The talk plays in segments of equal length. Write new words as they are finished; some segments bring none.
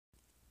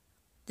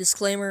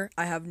Disclaimer,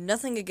 I have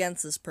nothing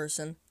against this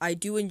person. I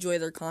do enjoy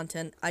their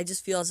content. I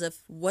just feel as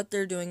if what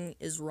they're doing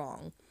is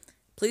wrong.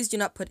 Please do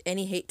not put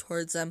any hate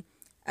towards them,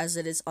 as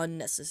it is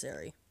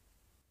unnecessary.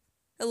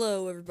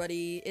 Hello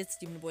everybody, it's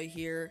Demon Boy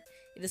here.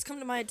 It has come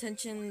to my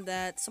attention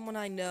that someone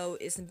I know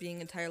isn't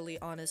being entirely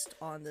honest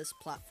on this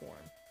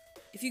platform.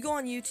 If you go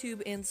on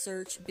YouTube and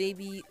search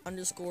baby___duck,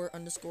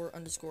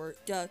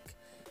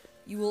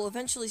 you will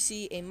eventually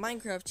see a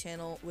Minecraft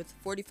channel with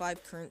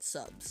 45 current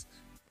subs.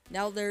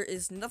 Now, there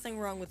is nothing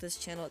wrong with this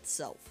channel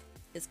itself.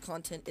 Its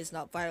content is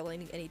not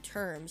violating any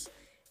terms.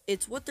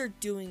 It's what they're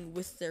doing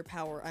with their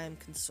power I am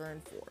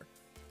concerned for.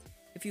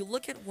 If you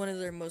look at one of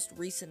their most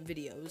recent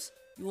videos,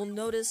 you will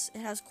notice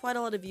it has quite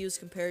a lot of views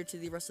compared to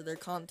the rest of their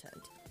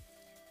content.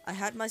 I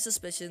had my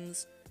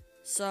suspicions,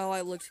 so I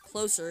looked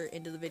closer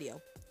into the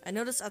video. I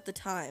noticed at the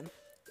time,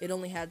 it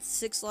only had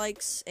 6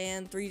 likes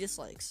and 3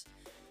 dislikes,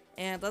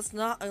 and that's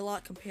not a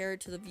lot compared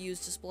to the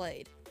views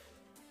displayed.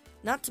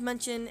 Not to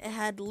mention, it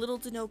had little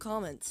to no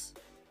comments,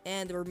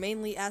 and they were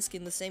mainly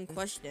asking the same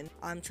question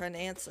I'm trying to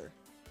answer.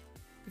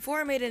 Before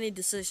I made any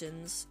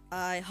decisions,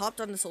 I hopped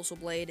on the Social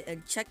Blade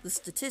and checked the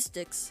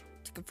statistics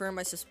to confirm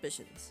my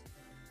suspicions.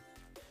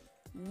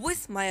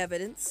 With my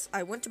evidence,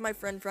 I went to my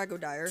friend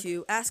Fragodire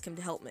to ask him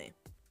to help me.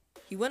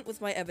 He went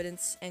with my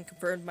evidence and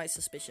confirmed my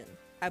suspicion.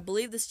 I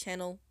believe this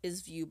channel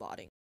is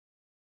view-botting,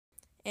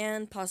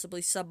 and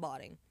possibly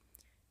sub-botting.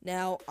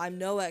 Now, I'm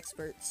no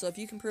expert, so if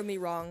you can prove me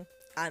wrong,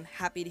 I'm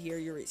happy to hear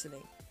your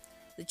reasoning.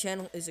 The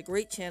channel is a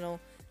great channel,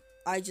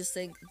 I just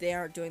think they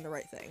aren't doing the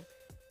right thing.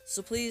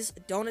 So please,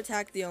 don't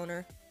attack the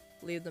owner,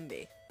 leave them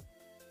be.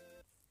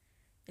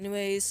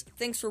 Anyways,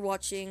 thanks for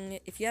watching.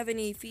 If you have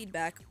any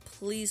feedback,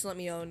 please let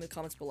me know in the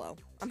comments below.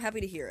 I'm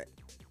happy to hear it.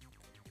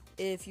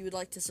 If you would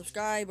like to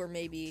subscribe or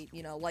maybe,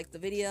 like the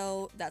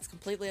video, that's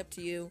completely up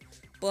to you,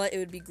 but it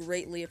would be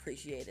greatly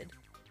appreciated.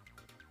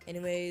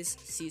 Anyways,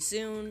 see you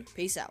soon,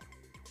 peace out.